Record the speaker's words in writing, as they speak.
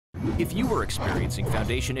If you are experiencing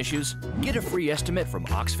foundation issues, get a free estimate from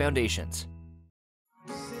Ox Foundations.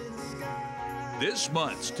 This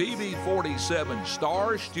month's TV 47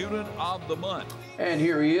 Star Student of the Month. And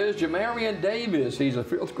here he is, Jamarion Davis. He's a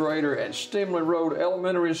 5th grader at Stemley Road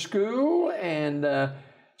Elementary School. And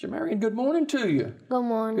Jamarion, good morning to you. Good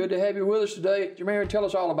morning. Good to have you with us today. Jamarion, tell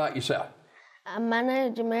us all about yourself. My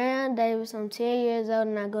name is Jamarion Davis. I'm 10 years old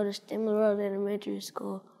and I go to Stemley Road Elementary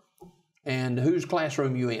School. And whose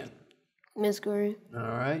classroom you in? Miss Green. All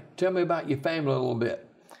right. Tell me about your family a little bit.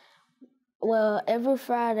 Well, every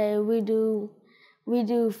Friday we do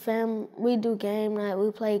game night.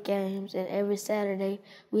 We play games, and every Saturday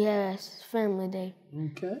we have family day.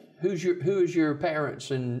 Okay. Who is your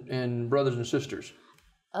parents and brothers and sisters?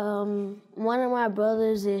 One of my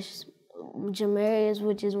brothers is Jamarion,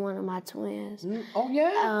 which is one of my twins. Oh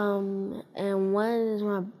yeah. And one is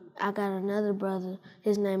I got another brother.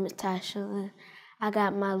 His name is Tyshawn. I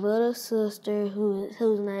got my little sister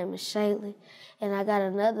whose name is Shaylee, and I got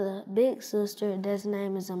another big sister that's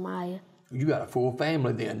name is Amaya. You got a full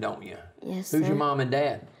family then, don't you? Yes, sir. Who's your mom and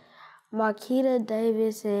dad? Marquita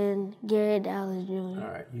Davis and Gary Dallas Jr.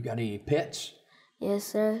 All right. You got any pets? Yes,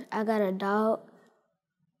 sir. I got a dog.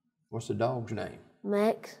 What's the dog's name?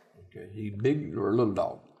 Max. Okay. He big or a little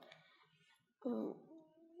dog?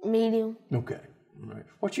 Medium. Okay. All right.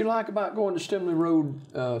 What you like about going to Stemley Road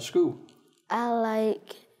School? I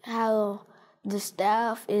like how the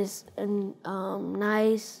staff is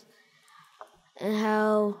nice and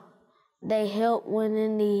how they help when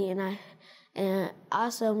in need, and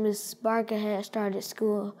also Miss Barker had started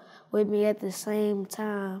school with me at the same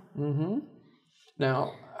time. Mm-hmm.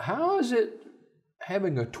 Now, how is it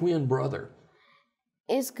having a twin brother?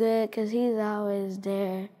 It's good because he's always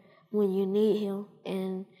there when you need him,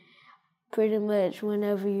 and pretty much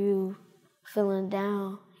whenever you feeling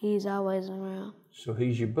down, he's always around. So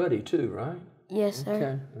he's your buddy too, right? Yes, sir.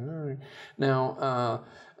 Okay, all right. Now,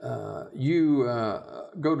 you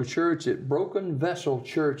go to church at Broken Vessel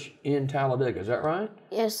Church in Talladega, is that right?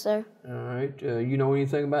 Yes, sir. All right. You know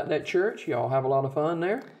anything about that church? Y'all have a lot of fun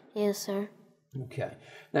there? Yes, sir. Okay.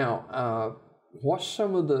 Now, what's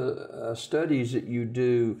some of the studies that you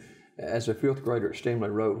do as a 5th grader at Stemley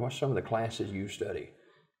Road? What's some of the classes you study?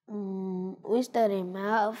 We study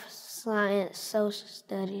math, science, social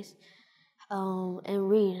studies, and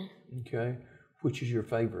reading. Okay. Which is your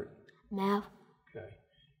favorite? Math. Okay.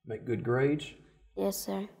 Make good grades? Yes,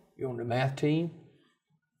 sir. You on the math team?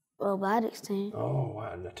 Robotics team. Oh,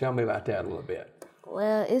 wow. Now tell me about that a little bit.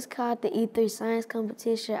 Well, it's called the E3 Science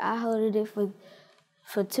Competition. I held it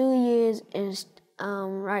for 2 years,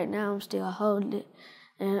 and right now I'm still holding it.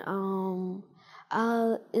 And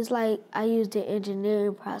it's like I use the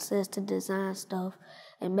engineering process to design stuff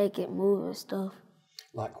and make it move and stuff.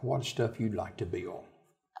 Like what stuff you'd like to build?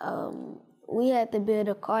 We had to build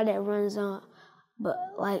a car that runs on, but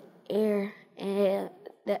like air, and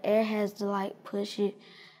the air has to like push it,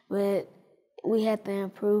 but we had to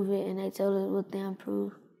improve it, and they told us what to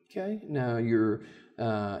improve. Okay. Now you're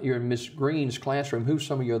in Miss Green's classroom. Who's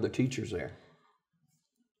some of your other teachers there?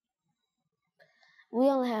 We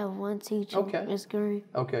only have one teacher, okay. Miss Green.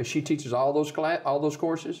 Okay. She teaches all those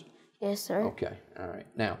courses? Yes, sir. Okay. All right.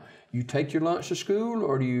 Now, you take your lunch to school,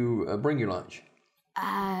 or do you bring your lunch?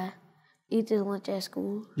 I eat the lunch at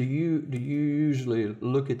school. Do you usually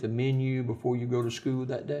look at the menu before you go to school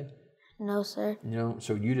that day? No, sir. You know,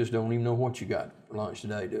 so you just don't even know what you got for lunch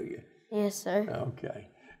today, do you? Yes, sir. Okay.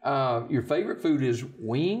 Your favorite food is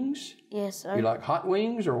wings? Yes, sir. You like hot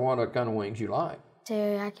wings, or what kind of wings you like?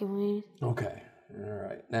 Teriyaki wings. Okay. All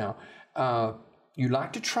right. Now, you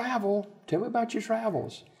like to travel. Tell me about your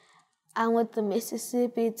travels. I went to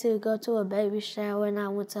Mississippi to go to a baby shower, and I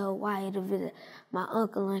went to Hawaii to visit my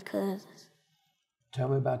uncle and cousins. Tell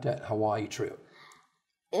me about that Hawaii trip.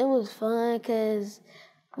 It was fun because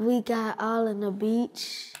we got all in the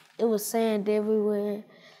beach. It was sand everywhere,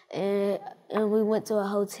 and we went to a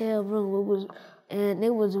hotel room.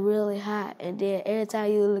 It was really hot, and then every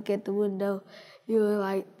time you look at the window, you would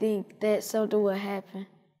like think that something would happen.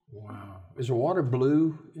 Wow. Is the water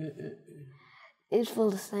blue? It's full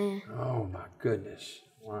of sand. Oh, my goodness.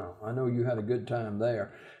 Wow. I know you had a good time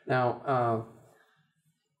there. Now,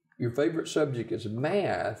 your favorite subject is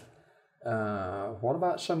math. What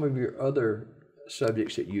about some of your other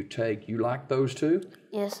subjects that you take? You like those too?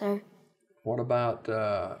 Yes, sir. What about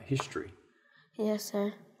history? Yes,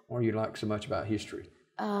 sir. What do you like so much about history?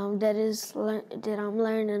 That I'm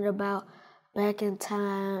learning about back in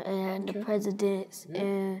time and the presidents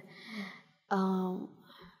and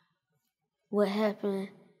what happened.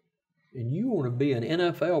 And you want to be an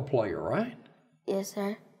NFL player, right? Yes,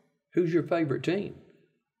 sir. Who's your favorite team?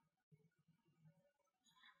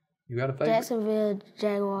 You got a favorite? Jacksonville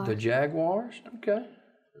Jaguars. The Jaguars? Okay.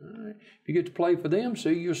 All right. If you get to play for them,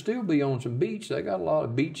 see, you'll still be on some beach. They got a lot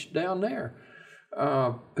of beach down there.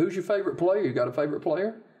 Who's your favorite player? You got a favorite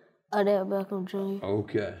player? Odell Beckham Jr.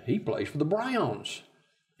 Okay. He plays for the Browns.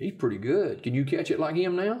 He's pretty good. Can you catch it like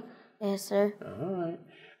him now? Yes, sir. All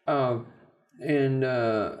right. And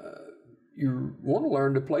you want to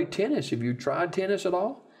learn to play tennis. Have you tried tennis at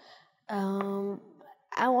all?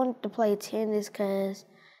 I wanted to play tennis because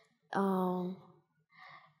I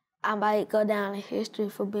might go down in history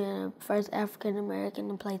for being the first African American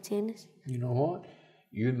to play tennis. You know what?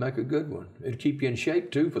 You'd make a good one. It'd keep you in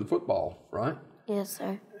shape too for the football, right? Yes,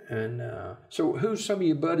 sir. And so who's some of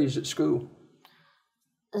your buddies at school?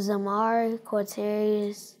 Zamari,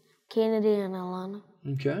 Cortarius, Kennedy, and Alana.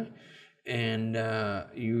 Okay. And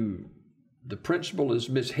the principal is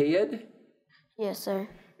Miss Head? Yes, sir.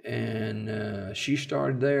 And she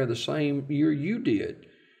started there the same year you did.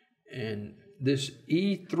 And this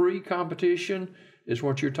E3 competition is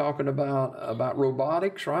what you're talking about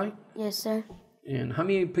robotics, right? Yes, sir. And how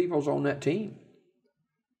many people's on that team?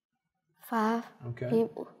 5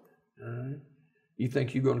 people. All right. You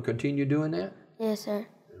think you're going to continue doing that? Yes, sir.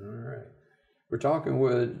 All right. We're talking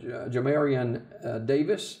with Jamarion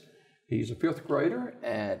Davis. He's a 5th grader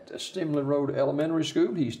at Stemley Road Elementary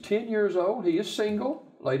School. He's 10 years old. He is single.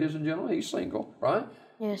 Ladies and gentlemen, he's single, right?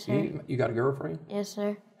 Yes, sir. You got a girlfriend? Yes,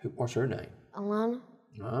 sir. What's her name? Alana.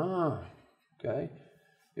 Ah, okay.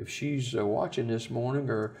 If she's watching this morning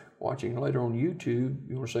or watching later on YouTube,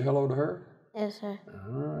 you want to say hello to her? Yes, sir.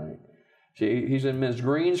 All right. He's in Ms.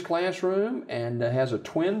 Green's classroom and has a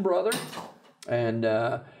twin brother and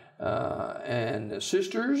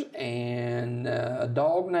sisters and a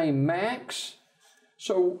dog named Max.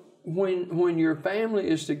 So when your family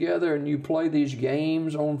is together and you play these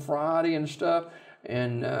games on Friday and stuff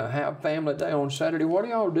and have family day on Saturday, what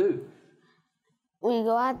do y'all do? We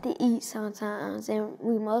go out to eat sometimes, and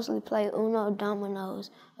we mostly play Uno,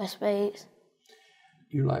 dominoes, or spades.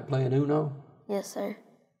 You like playing Uno? Yes, sir.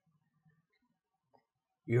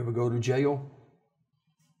 You ever go to jail?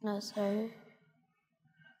 No, sir.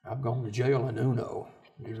 I've gone to jail in Uno,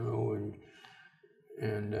 you know,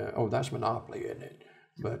 and oh, that's Monopoly, isn't it?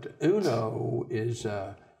 But Uno is,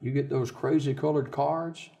 you get those crazy colored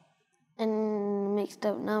cards. And mixed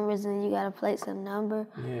up numbers, and you gotta place a number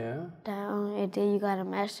down, and then you gotta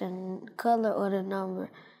match the color or the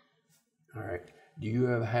number. All right. Do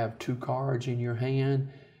you ever have 2 cards in your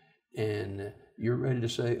hand, and you're ready to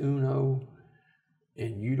say Uno,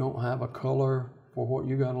 and you don't have a color for what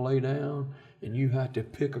you gotta lay down, and you have to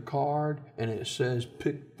pick a card, and it says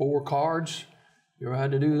pick 4 cards? You ever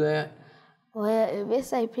had to do that? Well, if it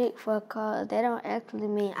say pick 4 cards, that don't actually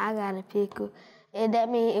mean I gotta pick it. And that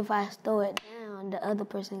means if I throw it down, the other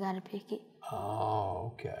person got to pick it.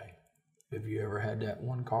 Oh, okay. Have you ever had that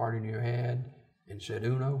one card in your head and said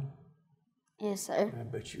Uno? Yes, sir. I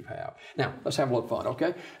bet you have. Now, let's have a little fun,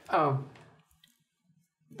 okay?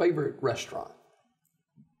 Favorite restaurant?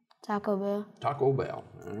 Taco Bell. Taco Bell,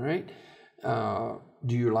 all right.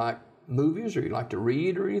 Do you like movies or you like to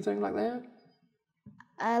read or anything like that?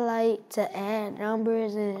 I like to add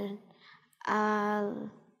numbers, and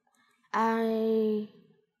I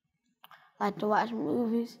like to watch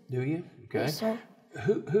movies. Do you? Okay. Yes, sir.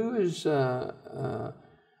 Who is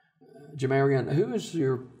Jamarion? Who is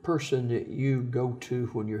your person that you go to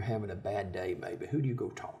when you're having a bad day? Maybe who do you go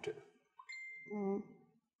talk to?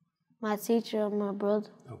 My teacher and my brother.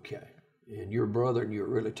 Okay. And your brother and you're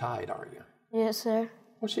really tight, aren't you? Yes, sir.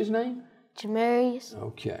 What's his name? Jamarion.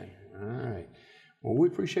 Okay. All right. Well, we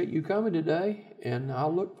appreciate you coming today, and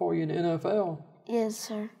I'll look for you in the NFL. Yes,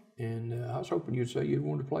 sir. And I was hoping you'd say you'd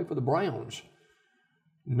want to play for the Browns.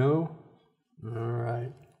 No? All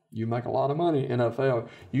right. You make a lot of money in NFL.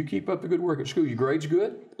 You keep up the good work at school. Your grades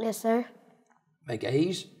good? Yes, sir. Make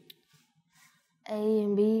A's? A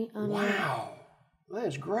and B. Wow.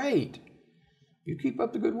 That's great. You keep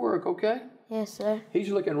up the good work, okay? Yes, sir. He's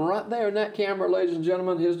looking right there in that camera, ladies and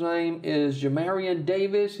gentlemen. His name is Jamarion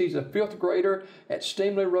Davis. He's a 5th grader at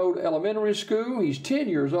Stemley Road Elementary School. He's 10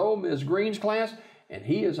 years old, Ms. Green's class, and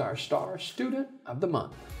he is our Star Student of the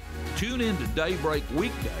Month. Tune in to Daybreak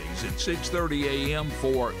weekdays at 6:30 a.m.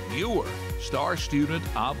 for your Star Student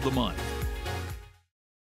of the Month.